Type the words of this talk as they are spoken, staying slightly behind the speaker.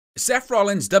Seth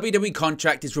Rollins' WWE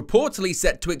contract is reportedly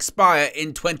set to expire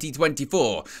in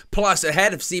 2024. Plus,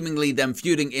 ahead of seemingly them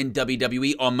feuding in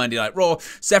WWE on Monday Night Raw,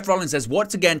 Seth Rollins has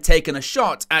once again taken a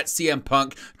shot at CM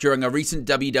Punk during a recent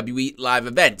WWE live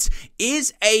event.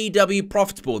 Is AEW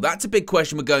profitable? That's a big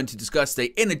question we're going to discuss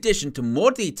today, in addition to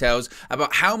more details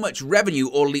about how much revenue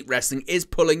All Elite Wrestling is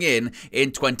pulling in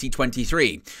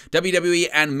 2023. WWE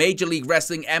and Major League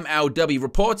Wrestling MLW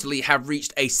reportedly have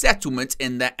reached a settlement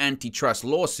in their antitrust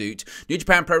lawsuit. New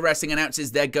Japan Pro Wrestling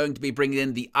announces they're going to be bringing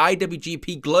in the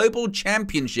IWGP Global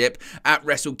Championship at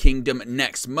Wrestle Kingdom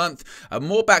next month. A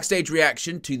more backstage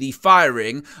reaction to the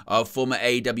firing of former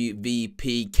AEW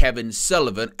VP Kevin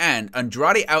Sullivan, and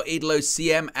Andrade El Idolo's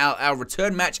CMLL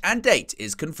return match and date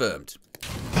is confirmed.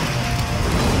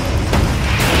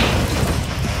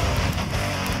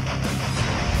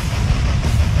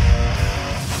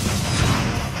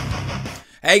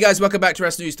 Hey guys, welcome back to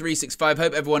Wrestling News 365.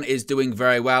 Hope everyone is doing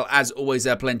very well. As always,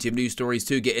 there are plenty of news stories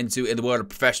to get into in the world of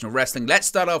professional wrestling. Let's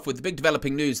start off with the big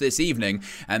developing news this evening,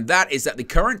 and that is that the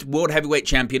current World Heavyweight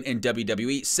Champion in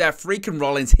WWE, Seth freaking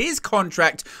Rollins, his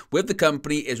contract with the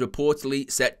company is reportedly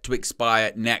set to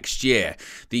expire next year.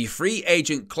 The free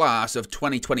agent class of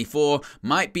 2024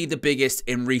 might be the biggest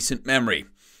in recent memory.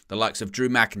 The likes of Drew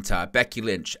McIntyre, Becky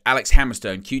Lynch, Alex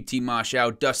Hammerstone, QT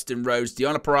Marshall, Dustin Rhodes,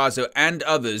 Deonna Purrazzo, and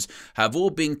others have all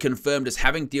been confirmed as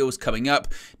having deals coming up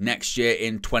next year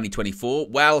in 2024.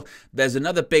 Well, there's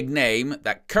another big name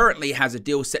that currently has a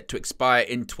deal set to expire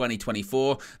in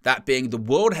 2024, that being the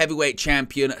World Heavyweight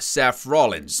Champion Seth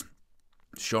Rollins.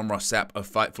 Sean Ross Sapp of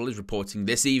Fightful is reporting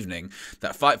this evening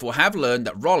that Fightful have learned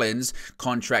that Rollins'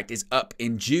 contract is up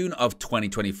in June of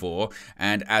 2024,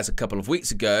 and as a couple of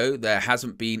weeks ago, there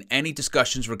hasn't been any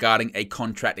discussions regarding a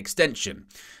contract extension.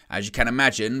 As you can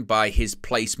imagine, by his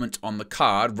placement on the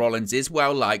card, Rollins is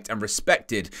well liked and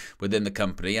respected within the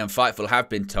company, and Fightful have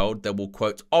been told there will,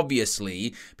 quote,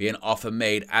 obviously be an offer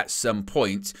made at some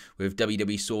point, with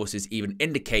WWE sources even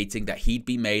indicating that he'd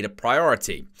be made a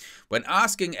priority. When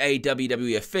asking a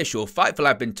WWE official, Fightful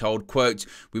have been told, quote,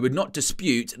 we would not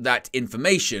dispute that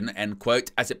information, end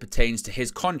quote, as it pertains to his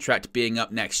contract being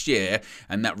up next year,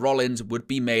 and that Rollins would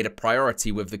be made a priority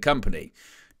with the company.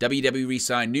 WWE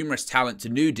re-signed numerous talent to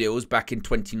new deals back in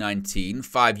 2019,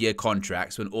 5-year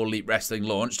contracts when All Elite Wrestling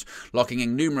launched, locking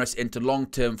in numerous into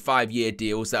long-term 5-year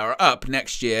deals that are up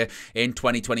next year in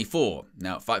 2024.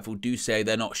 Now, Fightful do say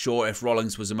they're not sure if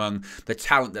Rollins was among the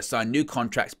talent that signed new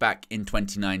contracts back in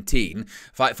 2019.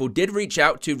 Fightful did reach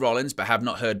out to Rollins but have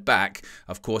not heard back.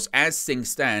 Of course, as things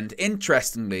stand,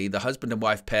 interestingly, the husband and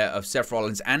wife pair of Seth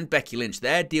Rollins and Becky Lynch,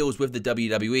 their deals with the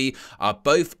WWE are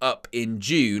both up in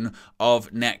June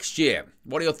of next year.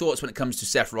 What are your thoughts when it comes to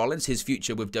Seth Rollins, his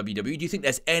future with WWE? Do you think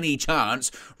there's any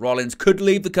chance Rollins could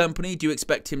leave the company? Do you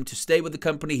expect him to stay with the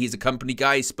company? He's a company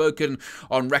guy. He's spoken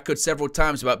on record several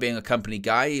times about being a company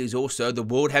guy. He's also the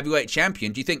World Heavyweight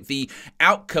Champion. Do you think the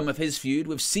outcome of his feud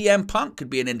with CM Punk could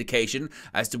be an indication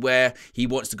as to where he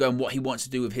wants to go and what he wants to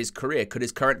do with his career? Could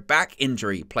his current back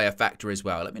injury play a factor as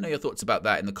well? Let me know your thoughts about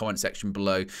that in the comment section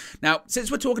below. Now, since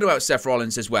we're talking about Seth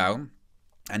Rollins as well,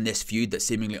 and this feud that's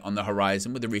seemingly on the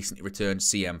horizon with the recently returned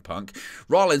CM Punk,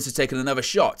 Rollins has taken another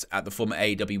shot at the former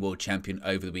AEW World Champion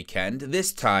over the weekend,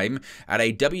 this time at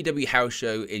a WWE house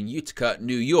show in Utica,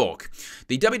 New York.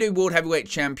 The WWE World Heavyweight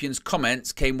Champion's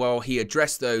comments came while he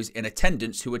addressed those in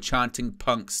attendance who were chanting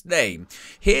Punk's name.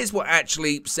 Here's what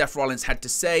actually Seth Rollins had to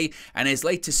say and his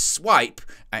latest swipe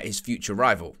at his future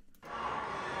rival.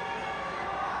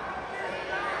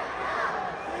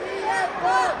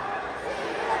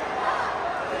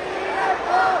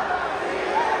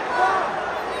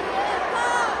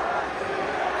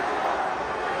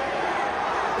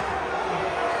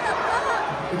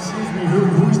 Excuse me,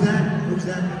 who's that? Who's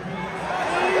that?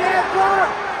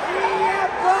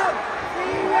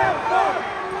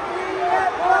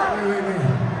 Wait.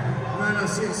 No,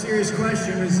 serious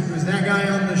question. Was that guy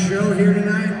on the show here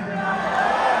tonight?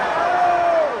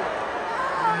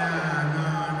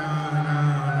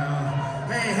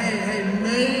 No. Hey,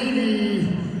 maybe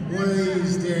one of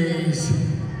these days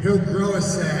he'll grow a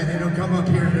set and he'll come up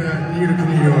here to Utica,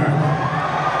 New York.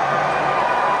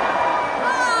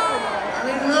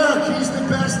 He's the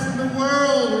best in the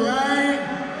world, right?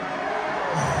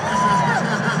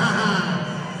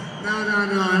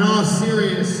 No, in all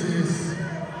seriousness,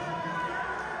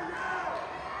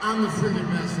 I'm the freaking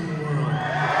best in the world.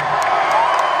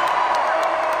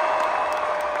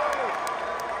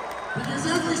 Because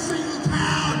every single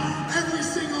town, every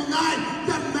single night,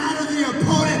 doesn't matter the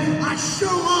opponent, I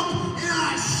show up and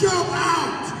I show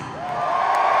out.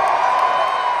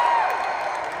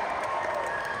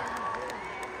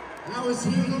 I was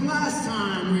here the last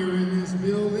time we were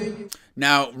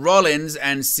Now, Rollins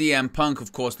and CM Punk,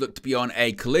 of course, look to be on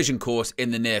a collision course in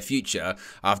the near future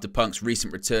after Punk's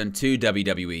recent return to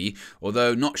WWE.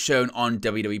 Although not shown on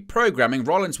WWE programming,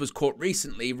 Rollins was caught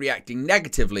recently reacting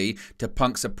negatively to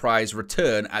Punk's surprise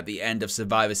return at the end of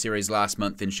Survivor Series last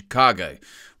month in Chicago.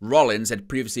 Rollins had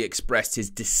previously expressed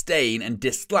his disdain and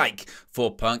dislike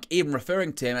for Punk, even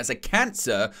referring to him as a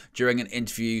cancer during an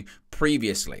interview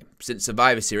previously. Since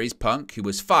Survivor Series, Punk, who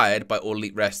was fired by All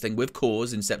Elite Wrestling with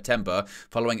cause in September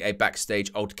following a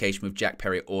backstage altercation with Jack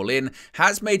Perry at All In,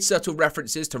 has made subtle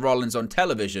references to Rollins on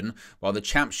television, while the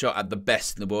champ shot at the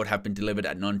best in the world have been delivered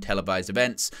at non-televised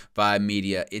events via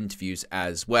media interviews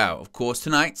as well. Of course,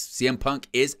 tonight, CM Punk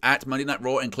is at Monday Night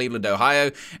Raw in Cleveland,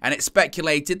 Ohio, and it's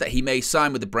speculated that he may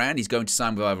sign with the brand. He's going to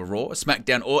sign with either Raw,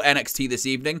 SmackDown, or NXT this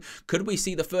evening. Could we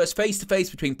see the first face-to-face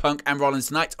between Punk and Rollins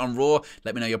tonight on Raw?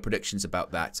 Let me know your predictions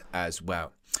about that as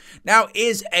well. Now,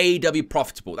 is AEW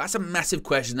profitable? That's a massive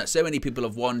question that so many people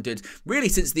have wondered really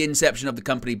since the inception of the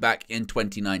company back in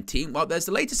 2019. Well, there's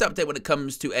the latest update when it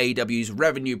comes to AEW's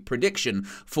revenue prediction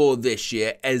for this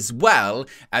year, as well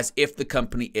as if the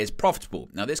company is profitable.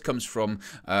 Now, this comes from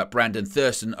Brandon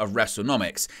Thurston of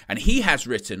WrestleNomics, and he has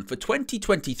written for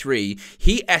 2023,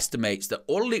 he estimates that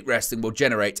All Elite Wrestling will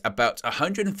generate about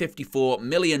 $154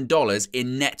 million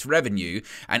in net revenue,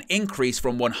 an increase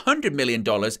from $100 million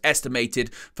estimated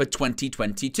for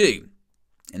 2022.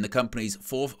 In the company's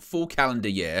fourth full calendar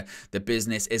year, the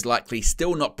business is likely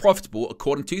still not profitable,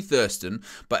 according to Thurston,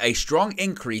 but a strong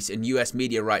increase in US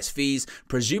media rights fees,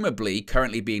 presumably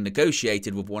currently being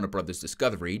negotiated with Warner Bros.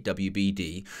 Discovery,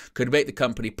 WBD, could make the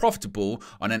company profitable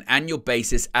on an annual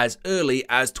basis as early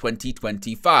as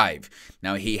 2025.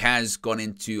 Now, he has gone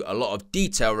into a lot of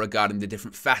detail regarding the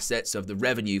different facets of the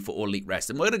revenue for All Elite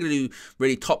Wrestling. We're going to do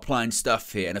really top-line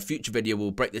stuff here. In a future video,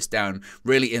 we'll break this down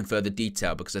really in further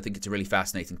detail because I think it's a really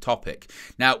fascinating topic.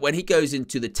 Now, when he goes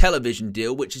into the television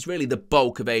deal, which is really the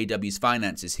bulk of AEW's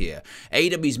finances here,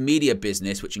 AEW's media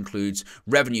business, which includes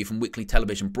revenue from weekly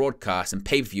television broadcasts and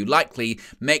pay-per-view, likely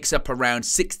makes up around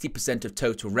 60% of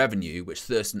total revenue, which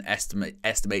Thurston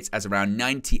estimates as around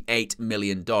 $98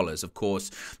 million. Of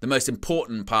course, the most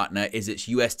important partner is its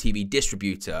US TV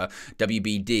distributor,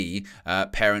 WBD,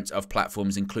 parent of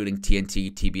platforms including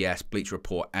TNT, TBS, Bleacher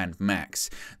Report, and Max.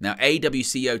 Now, AEW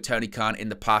CEO Tony Khan in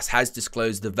the past has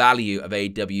disclosed the value of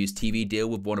AEW's TV deal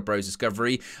with Warner Bros.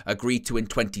 Discovery, agreed to in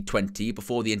 2020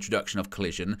 before the introduction of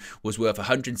Collision, was worth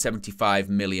 $175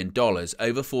 million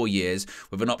over 4 years,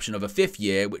 with an option of a 5th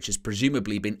year, which has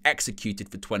presumably been executed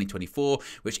for 2024,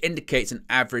 which indicates an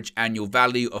average annual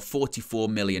value of $44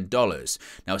 million.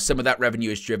 Now, some of that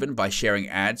revenue is driven by sharing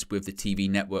ads with the TV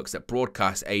networks that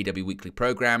broadcast AEW weekly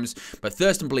programs, but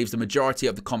Thurston believes the majority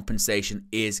of the compensation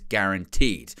is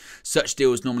guaranteed. Such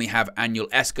deals normally have annual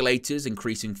escalators,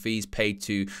 increasing fees paid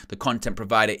to the content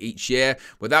provider each year,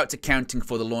 without accounting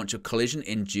for the launch of Collision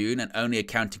in June and only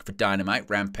accounting for Dynamite,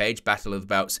 Rampage, Battle of the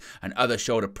Belts, and other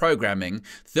shoulder programming.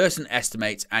 Thurston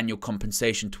estimates annual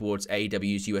compensation towards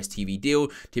AEW's US TV deal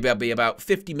to be about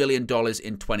 $50 million in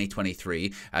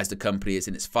 2023, as the company is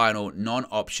in its final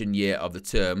non-option year of the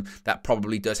term. That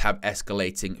probably does have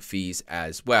escalating fees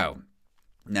as well.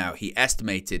 Now, he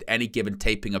estimated any given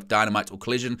taping of Dynamite or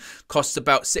Collision costs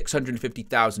about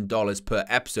 $650,000 per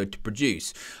episode to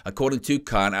produce. According to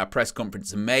Khan at a press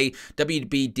conference in May,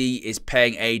 WBD is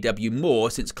paying AEW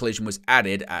more since Collision was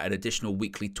added at an additional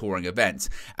weekly touring event.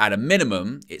 At a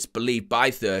minimum, it's believed by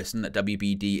Thurston that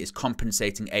WBD is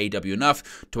compensating AEW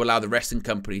enough to allow the wrestling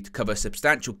company to cover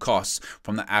substantial costs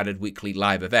from the added weekly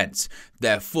live events.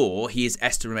 Therefore, he is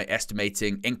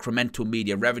estimating incremental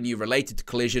media revenue related to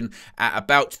Collision at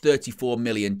about $34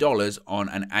 million on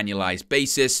an annualized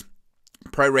basis,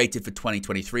 prorated for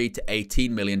 2023 to $18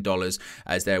 million,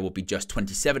 as there will be just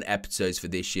 27 episodes for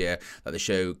this year that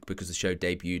because the show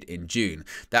debuted in June.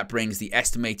 That brings the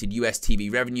estimated US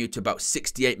TV revenue to about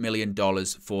 $68 million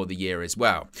for the year as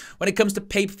well. When it comes to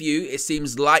pay-per-view, it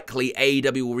seems likely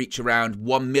AEW will reach around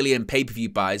 1 million pay-per-view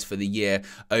buys for the year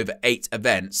over 8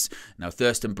 events. Now,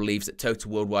 Thurston believes that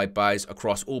total worldwide buys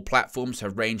across all platforms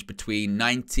have ranged between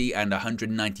 90 and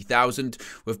 190,000,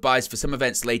 with buys for some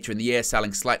events later in the year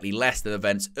selling slightly less than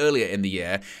events earlier in the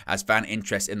year, as fan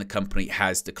interest in the company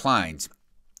has declined.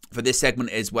 For this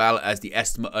segment as well as the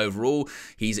estimate overall,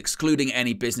 he's excluding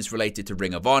any business related to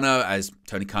Ring of Honor, as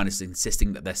Tony Khan is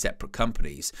insisting that they're separate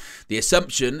companies. The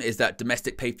assumption is that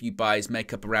domestic pay-per-view buys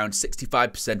make up around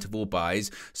 65% of all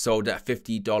buys, sold at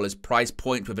 $50 price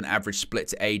point, with an average split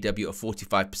to AEW of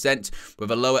 45%,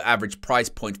 with a lower average price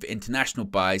point for international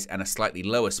buys and a slightly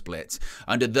lower split.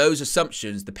 Under those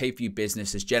assumptions, the pay-per-view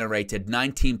business has generated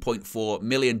 $19.4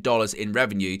 million in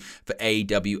revenue for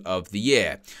AEW of the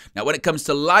year. Now, when it comes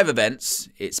to live events,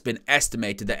 it's been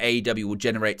estimated that AEW will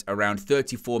generate around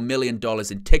 $34 million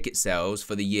in ticket sales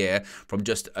for the year from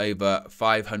just over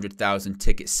 500,000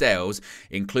 ticket sales,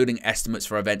 including estimates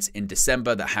for events in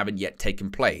December that haven't yet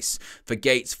taken place. For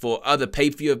gates for other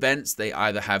pay-per-view events, they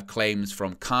either have claims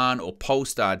from Khan or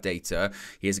Polestar data.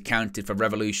 He has accounted for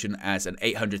Revolution as an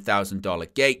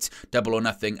 $800,000 gate, Double or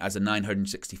Nothing as a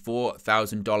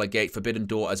 $964,000 gate, Forbidden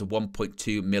Door as a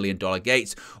 $1.2 million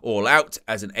gate, All Out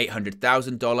as an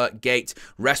 $800,000 gate,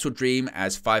 Wrestle Dream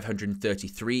as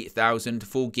 $533,000,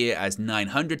 Full Gear as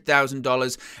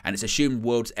 $900,000, and it's assumed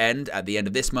World's End at the end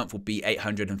of this month will be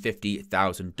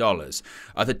 $850,000.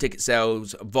 Other ticket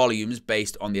sales volumes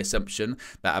based on the assumption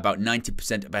that about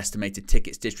 90% of estimated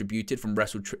tickets distributed from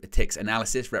WrestleTix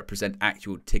analysis represent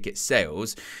actual ticket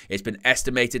sales. It's been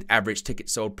estimated average ticket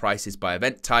sold prices by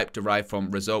event type derived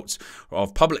from results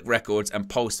of public records and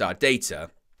Polestar data.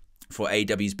 For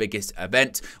AEW's biggest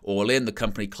event, All In, the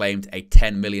company claimed a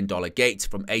 $10 million gate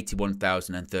from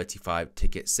 81,035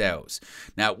 ticket sales.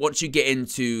 Now, once you get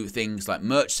into things like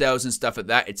merch sales and stuff like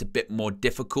that, it's a bit more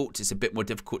difficult. It's a bit more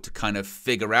difficult to kind of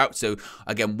figure out. So,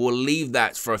 again, we'll leave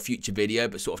that for a future video,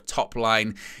 but sort of top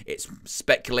line, it's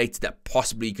speculated that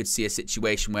possibly you could see a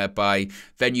situation whereby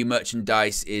venue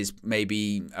merchandise is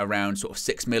maybe around sort of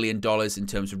 $6 million in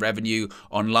terms of revenue.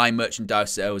 Online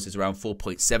merchandise sales is around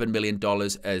 $4.7 million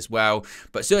as well.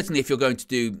 But certainly if you're going to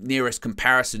do nearest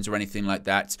comparisons or anything like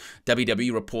that,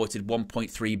 WWE reported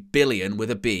 $1.3 billion with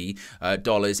a B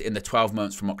dollars in the 12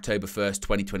 months from October 1st,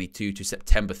 2022 to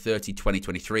September 30,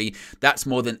 2023. That's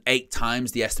more than 8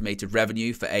 times the estimated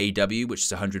revenue for AEW, which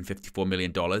is $154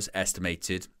 million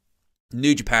estimated.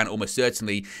 New Japan almost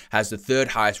certainly has the third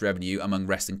highest revenue among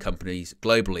wrestling companies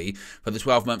globally. For the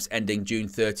 12 months ending June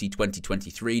 30,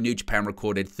 2023, New Japan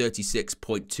recorded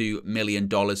 $36.2 million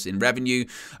in revenue,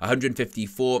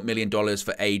 $154 million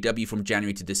for AEW from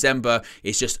January to December.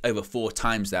 It's just over 4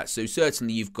 times that. So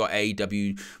certainly you've got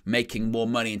AEW making more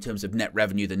money in terms of net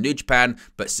revenue than New Japan,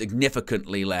 but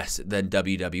significantly less than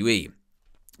WWE.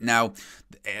 Now,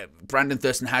 Brandon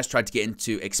Thurston has tried to get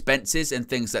into expenses and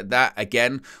things like that.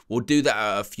 Again, we'll do that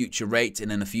at a future rate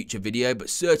and in a future video, but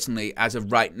certainly as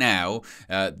of right now,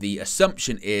 the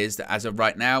assumption is that as of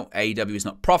right now, AEW is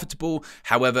not profitable.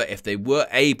 However, if they were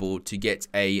able to get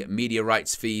a media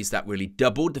rights fees that really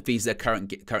doubled the fees they're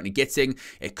currently getting,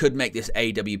 it could make this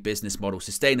AEW business model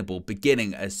sustainable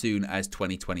beginning as soon as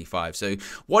 2025. So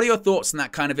what are your thoughts on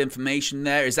that kind of information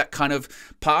there? Is that kind of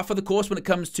par for the course when it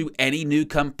comes to any new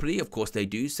company? Of course, they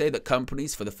do say that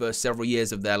companies for the first several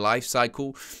years of their life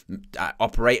cycle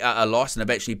operate at a loss and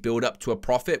eventually build up to a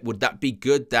profit. Would that be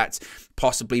good that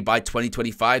possibly by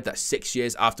 2025, that's 6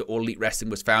 years after All Elite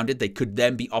Wrestling was founded, they could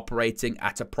then be operating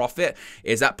at a profit?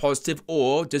 Is that positive,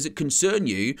 or does it concern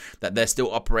you that they're still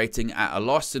operating at a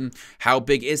loss, and how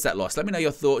big is that loss? Let me know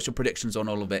your thoughts, your predictions on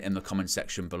all of it in the comment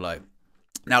section below.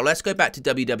 Now, let's go back to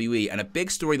WWE and a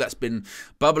big story that's been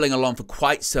bubbling along for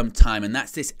quite some time, and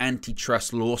that's this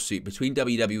antitrust lawsuit between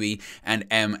WWE and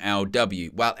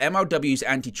MLW. While MLW's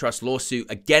antitrust lawsuit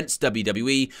against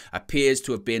WWE appears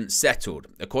to have been settled.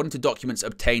 According to documents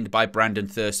obtained by Brandon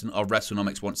Thurston of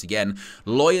WrestleNomics once again,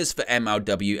 lawyers for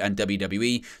MLW and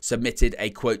WWE submitted a,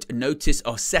 quote, notice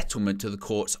of settlement to the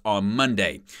courts on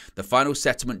Monday. The final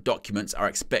settlement documents are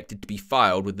expected to be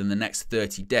filed within the next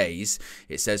 30 days.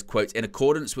 It says, quote, in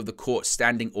accordance with the court's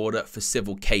standing order for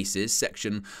civil cases,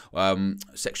 Section 4,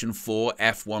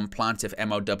 F1, Plaintiff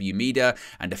MLW Media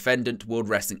and Defendant World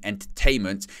Wrestling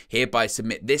Entertainment hereby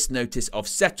submit this notice of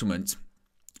settlement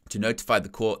to notify the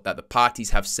court that the parties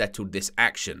have settled this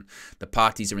action. The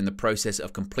parties are in the process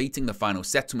of completing the final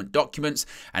settlement documents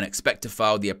and expect to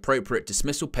file the appropriate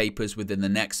dismissal papers within the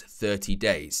next 30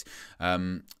 days.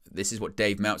 This is what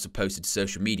Dave Meltzer posted to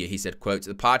social media. He said, quote,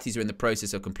 the parties are in the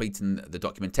process of completing the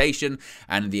documentation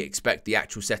and they expect the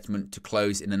actual settlement to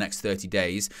close in the next 30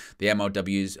 days. The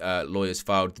MLW's lawyers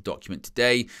filed the document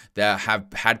today. There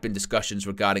had been discussions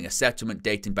regarding a settlement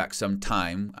dating back some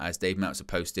time, as Dave Meltzer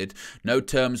posted. No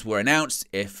terms were announced.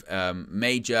 If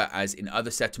major, as in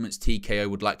other settlements, TKO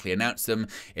would likely announce them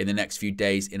in the next few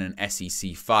days in an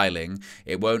SEC filing.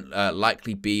 It won't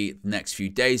likely be the next few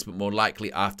days, but more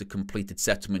likely after completed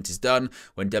settlement settlement is done,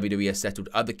 when WWE has settled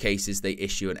other cases, they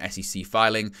issue an SEC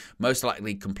filing. Most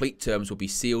likely, complete terms will be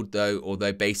sealed, though,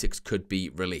 although basics could be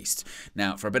released.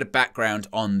 Now, for a bit of background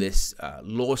on this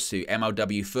lawsuit,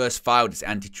 MLW first filed its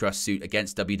antitrust suit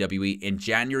against WWE in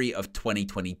January of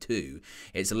 2022.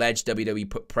 It's alleged WWE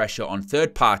put pressure on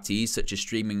third parties, such as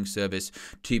streaming service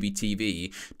Tubi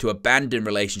TV, to abandon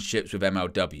relationships with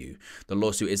MLW. The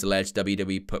lawsuit is alleged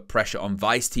WWE put pressure on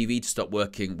Vice TV to stop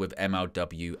working with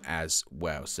MLW as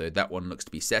well. So that one looks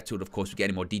to be settled. Of course, we're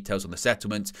getting more details on the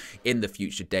settlement in the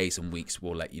future days and weeks.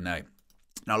 We'll let you know.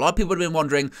 Now, a lot of people have been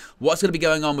wondering what's going to be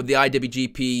going on with the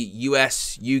IWGP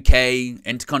US, UK,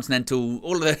 Intercontinental,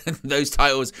 all of those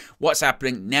titles. What's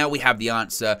happening? Now we have the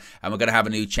answer, and we're going to have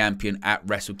a new champion at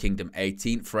Wrestle Kingdom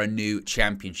 18 for a new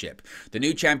championship. The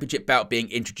new championship bout being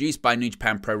introduced by New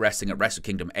Japan Pro Wrestling at Wrestle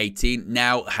Kingdom 18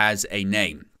 now has a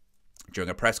name. During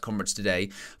a press conference today,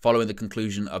 following the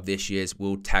conclusion of this year's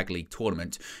World Tag League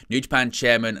Tournament, New Japan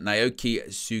Chairman Naoki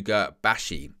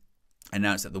Sugabashi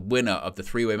announced that the winner of the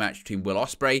three-way match between Will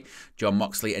Ospreay, Jon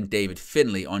Moxley, and David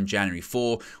Finlay on January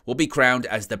 4 will be crowned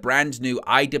as the brand new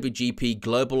IWGP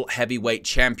Global Heavyweight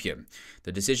Champion.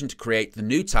 The decision to create the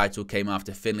new title came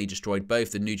after Finlay destroyed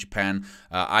both the New Japan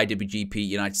IWGP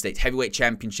United States Heavyweight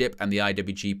Championship and the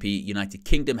IWGP United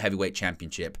Kingdom Heavyweight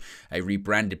Championship, a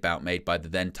rebranded bout made by the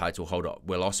then title holder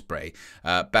Will Ospreay,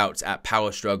 bouts at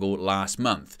Power Struggle last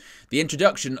month. The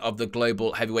introduction of the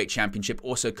Global Heavyweight Championship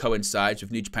also coincides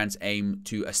with New Japan's aim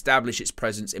to establish its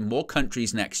presence in more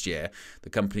countries next year. The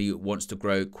company wants to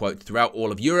grow, quote, throughout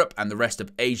all of Europe and the rest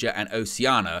of Asia and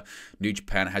Oceania. New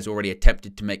Japan has already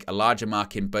attempted to make a larger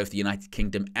mark in both the United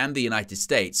Kingdom and the United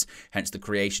States, hence the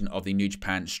creation of the New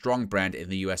Japan Strong brand in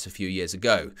the US a few years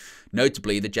ago.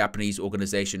 Notably, the Japanese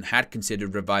organization had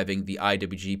considered reviving the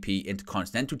IWGP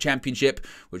Intercontinental Championship,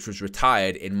 which was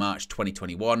retired in March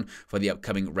 2021 for the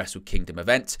upcoming Wrestle Kingdom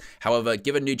event. However,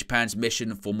 given New Japan's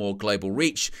mission for more global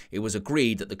reach, it was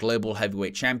agreed that the Global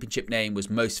Heavyweight Championship name was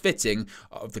most fitting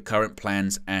of the current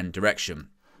plans and direction.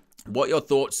 What are your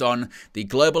thoughts on the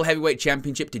Global Heavyweight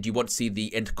Championship? Did you want to see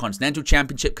the Intercontinental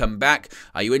Championship come back?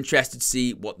 Are you interested to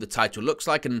see what the title looks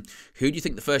like? And who do you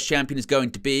think the first champion is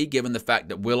going to be, given the fact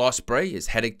that Will Ospreay is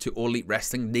headed to All Elite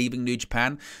Wrestling, leaving New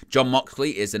Japan? Jon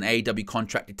Moxley is an AEW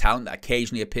contracted talent that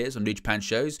occasionally appears on New Japan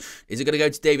shows. Is it going to go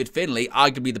to David Finlay,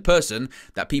 arguably the person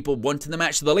that people want in the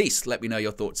match the least? Let me know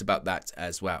your thoughts about that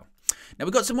as well. Now,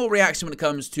 we've got some more reaction when it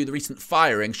comes to the recent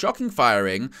firing, shocking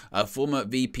firing of former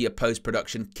VP of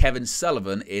Post-Production Kevin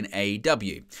Sullivan in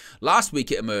AEW. Last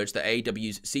week, it emerged that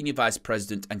AEW's Senior Vice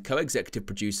President and Co-Executive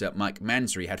Producer Mike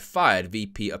Mansory had fired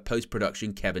VP of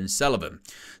Post-Production Kevin Sullivan.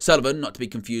 Sullivan, not to be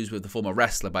confused with the former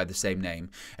wrestler by the same name,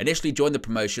 initially joined the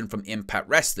promotion from Impact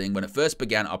Wrestling when it first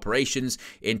began operations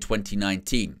in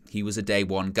 2019. He was a day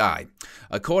one guy.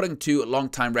 According to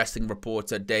longtime wrestling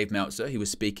reporter Dave Meltzer, who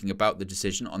was speaking about the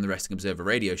decision on the Wrestling Observer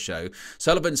radio show,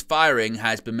 Sullivan's firing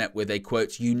has been met with a,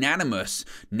 quote, unanimous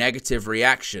negative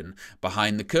reaction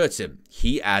behind the curtain.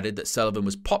 He added that Sullivan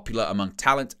was popular among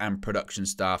talent and production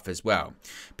staff as well.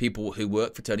 People who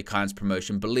work for Tony Khan's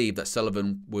promotion believe that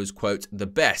Sullivan was, quote, the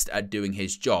best at doing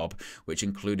his job, which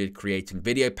included creating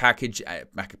video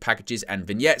packages and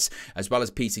vignettes, as well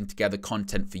as piecing together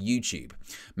content for YouTube.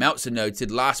 Meltzer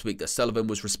noted last week that Sullivan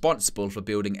was responsible for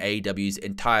building AEW's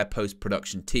entire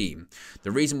post-production team.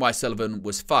 The reason why Sullivan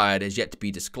was fired has yet to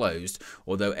be disclosed,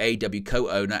 although AEW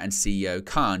co-owner and CEO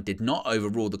Khan did not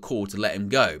overrule the call to let him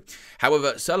go.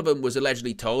 However, Sullivan was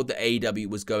allegedly told that AEW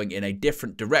was going in a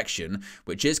different direction,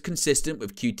 which is consistent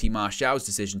with QT Marshall's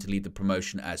decision to leave the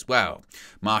promotion as well.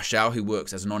 Marshall, who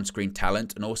works as an on-screen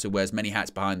talent and also wears many hats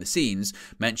behind the scenes,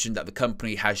 mentioned that the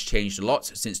company has changed a lot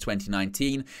since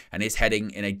 2019 and is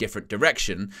heading in a different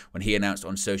direction when he announced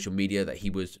on social media that he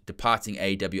was departing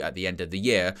AEW at the end of the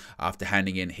year after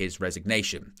handing in his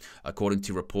resignation. According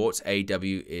to reports,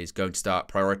 AEW is going to start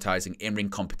prioritizing in-ring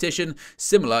competition,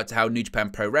 similar to how New Japan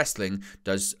Pro Wrestling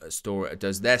does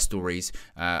their stories,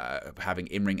 having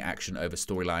in-ring action over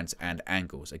storylines and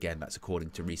angles. Again, that's according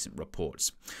to recent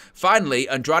reports. Finally,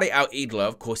 Andrade El Idolo,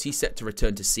 of course, he's set to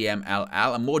return to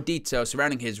CMLL, and more details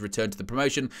surrounding his return to the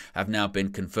promotion have now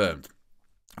been confirmed.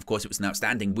 Of course, it was an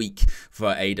outstanding week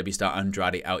for AEW star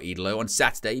Andrade El Idolo. On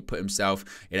Saturday, he put himself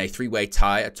in a three-way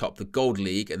tie atop the Gold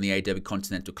League in the AEW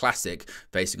Continental Classic,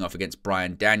 facing off against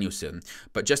Bryan Danielson.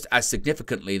 But just as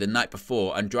significantly, the night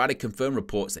before, Andrade confirmed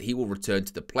reports that he will return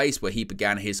to the place where he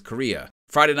began his career,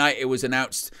 Friday night, it was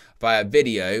announced via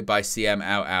video by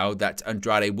CMLL that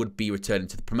Andrade would be returning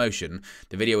to the promotion.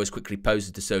 The video was quickly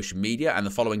posted to social media, and the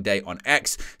following day on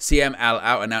X,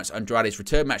 CMLL announced Andrade's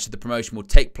return match to the promotion will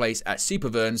take place at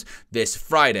Superverns this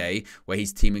Friday, where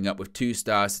he's teaming up with 2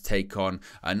 stars to take on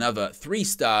another 3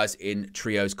 stars in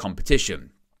trios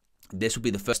competition. This will be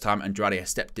the first time Andrade has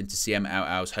stepped into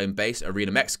CMLL's home base,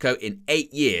 Arena Mexico, in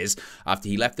 8 years after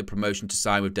he left the promotion to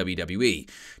sign with WWE.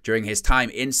 During his time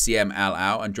in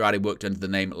CMLL, Andrade worked under the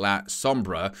name La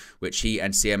Sombra, which he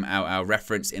and CMLL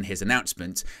referenced in his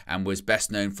announcement, and was best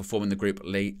known for forming the group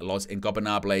Los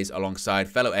Ingobernables alongside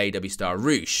fellow AEW star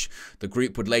Rush. The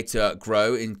group would later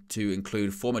grow to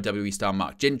include former WWE star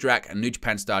Mark Jindrak and New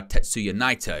Japan star Tetsuya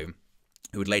Naito,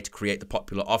 who would later create the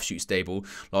popular offshoot stable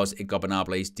Los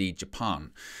Ingobernables de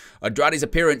Japan. Andrade's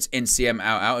appearance in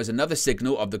CMLL is another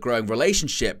signal of the growing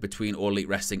relationship between All Elite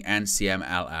Wrestling and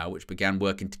CMLL, which began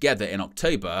working together in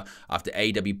October after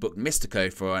AEW booked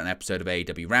Mystico for an episode of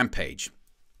AEW Rampage.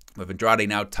 With Andrade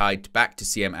now tied back to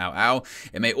CMLL,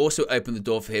 it may also open the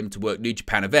door for him to work New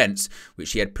Japan events,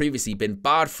 which he had previously been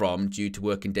barred from due to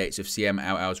working dates with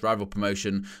CMLL's rival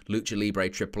promotion, Lucha Libre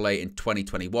AAA, in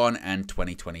 2021 and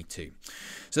 2022.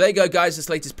 So there you go, guys. This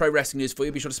latest pro wrestling news for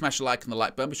you. Be sure to smash a like on the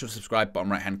like button. Be sure to subscribe,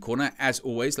 bottom right-hand corner. As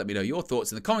always, let me know your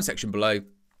thoughts in the comment section below, and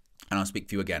I'll speak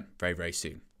to you again very, very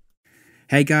soon.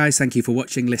 Hey guys, thank you for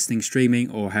watching, listening,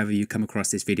 streaming, or however you come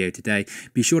across this video today.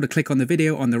 Be sure to click on the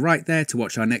video on the right there to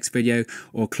watch our next video,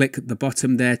 or click the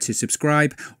bottom there to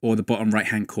subscribe, or the bottom right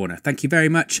hand corner. Thank you very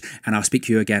much, and I'll speak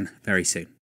to you again very soon.